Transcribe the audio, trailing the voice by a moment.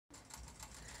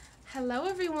Hello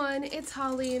everyone, it's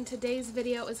Holly, and today's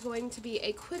video is going to be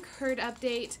a quick herd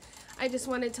update. I just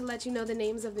wanted to let you know the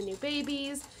names of the new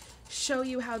babies, show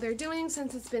you how they're doing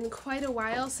since it's been quite a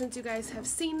while since you guys have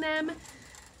seen them,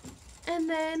 and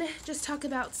then just talk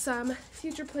about some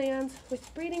future plans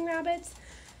with breeding rabbits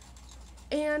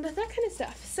and that kind of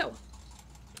stuff. So,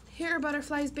 here are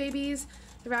Butterfly's babies.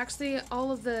 They're actually, all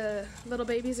of the little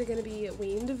babies are going to be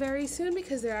weaned very soon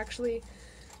because they're actually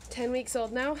 10 weeks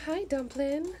old now. Hi,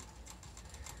 Dumpling.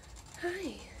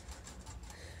 Hi.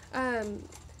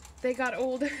 They got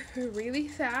old really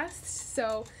fast,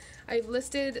 so I've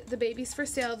listed the babies for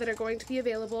sale that are going to be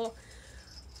available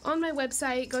on my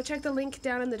website. Go check the link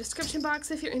down in the description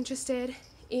box if you're interested.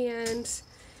 And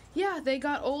yeah, they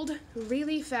got old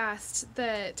really fast.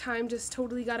 The time just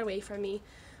totally got away from me.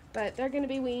 But they're going to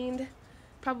be weaned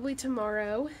probably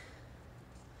tomorrow.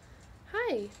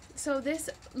 Hi. So this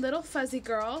little fuzzy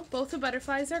girl, both the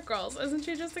butterflies are girls. Isn't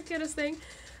she just the cutest thing?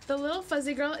 The little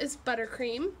fuzzy girl is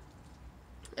Buttercream,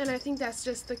 and I think that's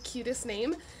just the cutest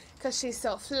name because she's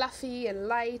so fluffy and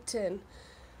light, and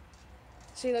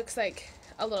she looks like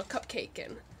a little cupcake,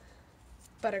 and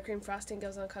buttercream frosting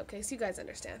goes on cupcakes. You guys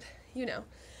understand. You know.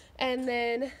 And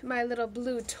then my little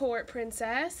blue tort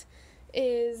princess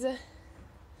is,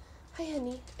 hi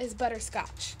honey, is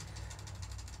Butterscotch.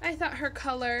 I thought her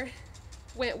color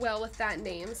went well with that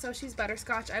name, so she's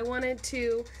Butterscotch. I wanted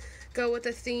to go with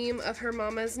the theme of her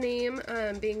mama's name,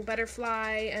 being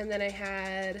Butterfly, and then I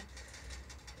have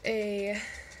a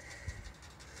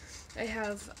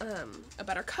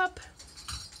Buttercup,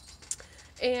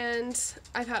 and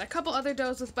I've had a couple other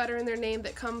does with butter in their name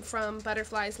that come from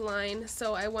Butterfly's line,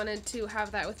 so I wanted to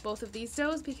have that with both of these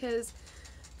does because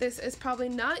this is probably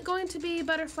not going to be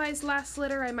Butterfly's last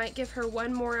litter. I might give her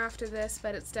one more after this,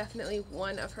 but it's definitely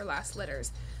one of her last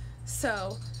litters.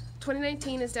 So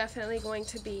 2019 is definitely going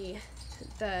to be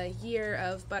the year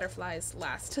of Butterfly's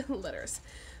last litters.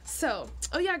 So,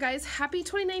 oh yeah guys, happy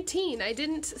 2019. I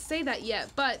didn't say that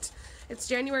yet, but it's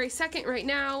January 2nd right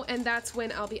now, and that's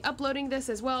when I'll be uploading this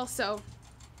as well. So,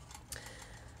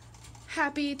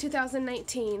 happy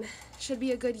 2019. Should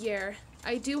be a good year.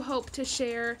 I do hope to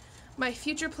share my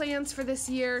future plans for this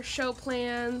year, show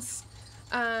plans,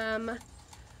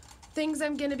 things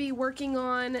I'm going to be working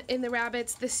on in the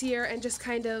rabbits this year, and just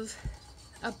kind of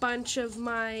a bunch of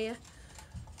my,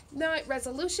 not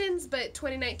resolutions, but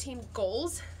 2019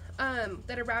 goals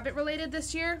that are rabbit related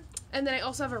this year. And then I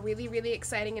also have a really, really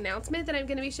exciting announcement that I'm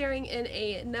going to be sharing in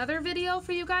another video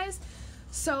for you guys.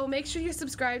 So make sure you're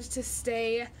subscribed to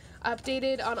stay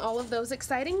updated on all of those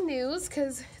exciting news,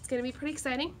 because it's going to be pretty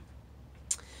exciting.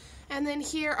 And then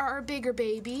here are our bigger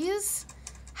babies.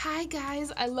 Hi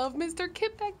guys, I love Mr.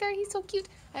 Kip back there, he's so cute.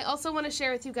 I also want to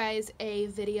share with you guys a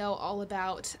video all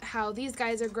about how these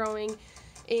guys are growing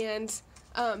and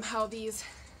how these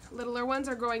littler ones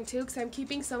are growing too, because I'm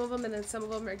keeping some of them and then some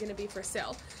of them are going to be for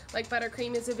sale. Like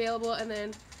Buttercream is available, and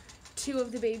then two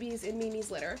of the babies in Mimi's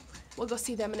litter. We'll go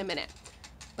see them in a minute.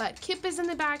 But Kip is in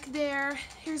the back there,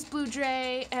 here's Blue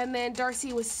Dray, and then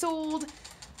Darcy was sold.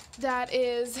 That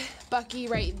is Bucky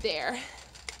right there.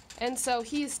 And so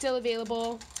he is still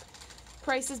available.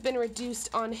 Price has been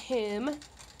reduced on him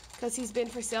because he's been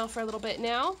for sale for a little bit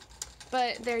now,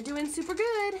 but they're doing super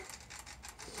good.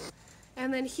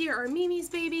 And then here are Mimi's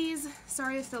babies.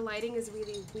 Sorry if the lighting is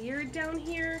really weird down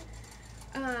here.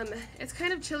 It's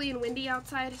kind of chilly and windy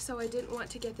outside, so I didn't want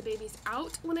to get the babies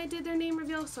out when I did their name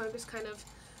reveal, so I'm just kind of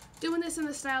doing this in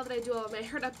the style that I do all of my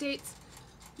herd updates.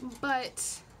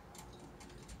 But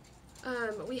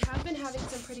we have been having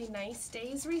some pretty nice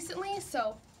days recently,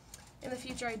 so in the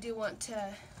future I do want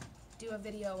to do a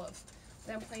video of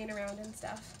them playing around and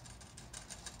stuff.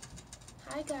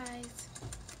 Hi guys.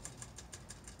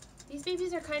 These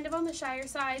babies are kind of on the shyer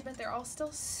side, but they're all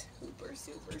still super,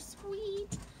 super sweet.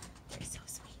 They're so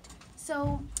sweet.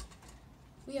 So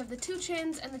we have the two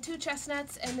chins and the two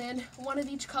chestnuts, and then one of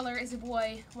each color is a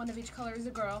boy, one of each color is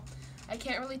a girl. I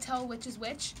can't really tell which is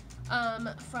which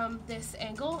from this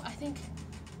angle. I think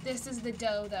this is the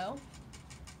doe though.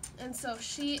 And so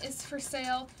she is for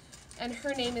sale, and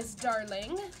her name is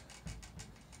Darling.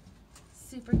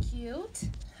 Super cute.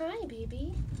 Hi,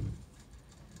 baby.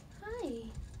 Hi.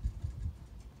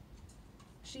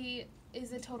 She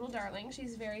is a total darling.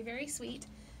 She's very, very sweet.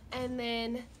 And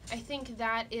then I think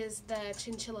that is the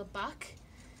chinchilla buck,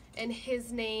 and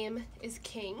his name is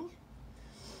King.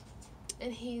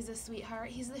 And he's a sweetheart.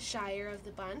 He's the shyer of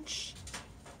the bunch.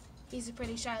 He's a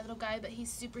pretty shy little guy, but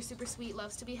he's super, super sweet,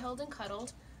 loves to be held and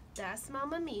cuddled. That's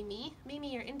Mama Mimi.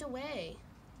 Mimi, you're in the way.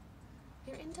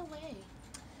 You're in the way.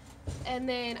 And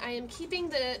then I am keeping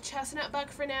the chestnut buck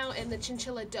for now and the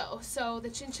chinchilla doe. So the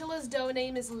chinchilla's doe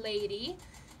name is Lady,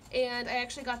 and I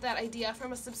actually got that idea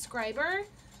from a subscriber.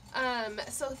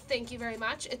 So thank you very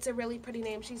much. It's a really pretty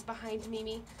name. She's behind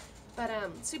Mimi, but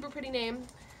super pretty name.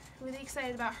 Really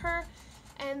excited about her.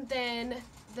 And then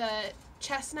the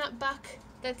chestnut buck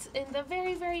that's in the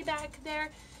very, very back there,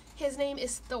 his name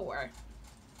is Thor.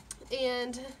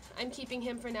 And I'm keeping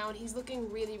him for now, and he's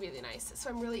looking really, really nice. So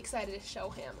I'm really excited to show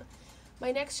him.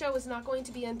 My next show is not going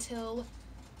to be until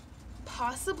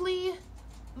possibly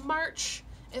March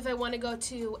if I want to go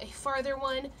to a farther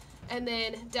one, and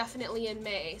then definitely in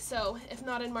May. So if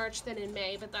not in March, then in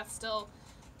May, but that's still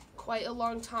quite a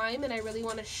long time, and I really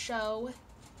want to show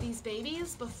these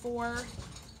babies before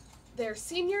they're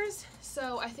seniors.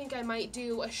 So I think I might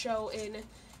do a show in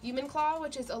Human Claw,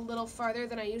 which is a little farther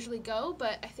than I usually go,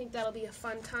 but I think that'll be a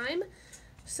fun time.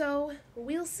 So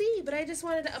we'll see, but I just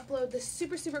wanted to upload this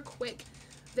super, super quick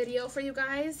video for you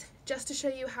guys just to show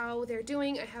you how they're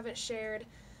doing. I haven't shared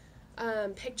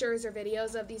pictures or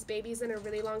videos of these babies in a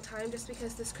really long time just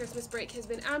because this Christmas break has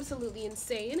been absolutely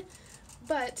insane,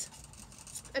 but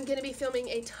I'm going to be filming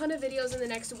a ton of videos in the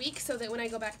next week so that when I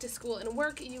go back to school and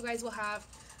work, you guys will have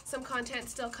some content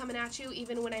still coming at you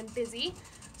even when I'm busy.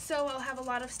 So I'll have a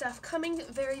lot of stuff coming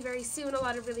very, very soon, a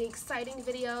lot of really exciting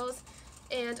videos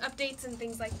and updates and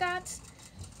things like that.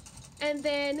 And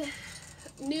then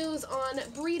news on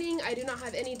breeding. I do not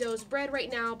have any does bred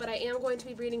right now, but I am going to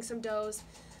be breeding some does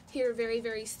here very,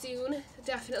 very soon,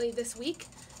 definitely this week,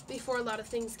 before a lot of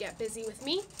things get busy with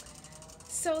me.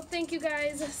 So thank you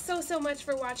guys so much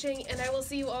for watching, and I will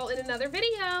see you all in another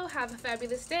video. Have a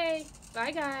fabulous day.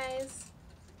 Bye, guys.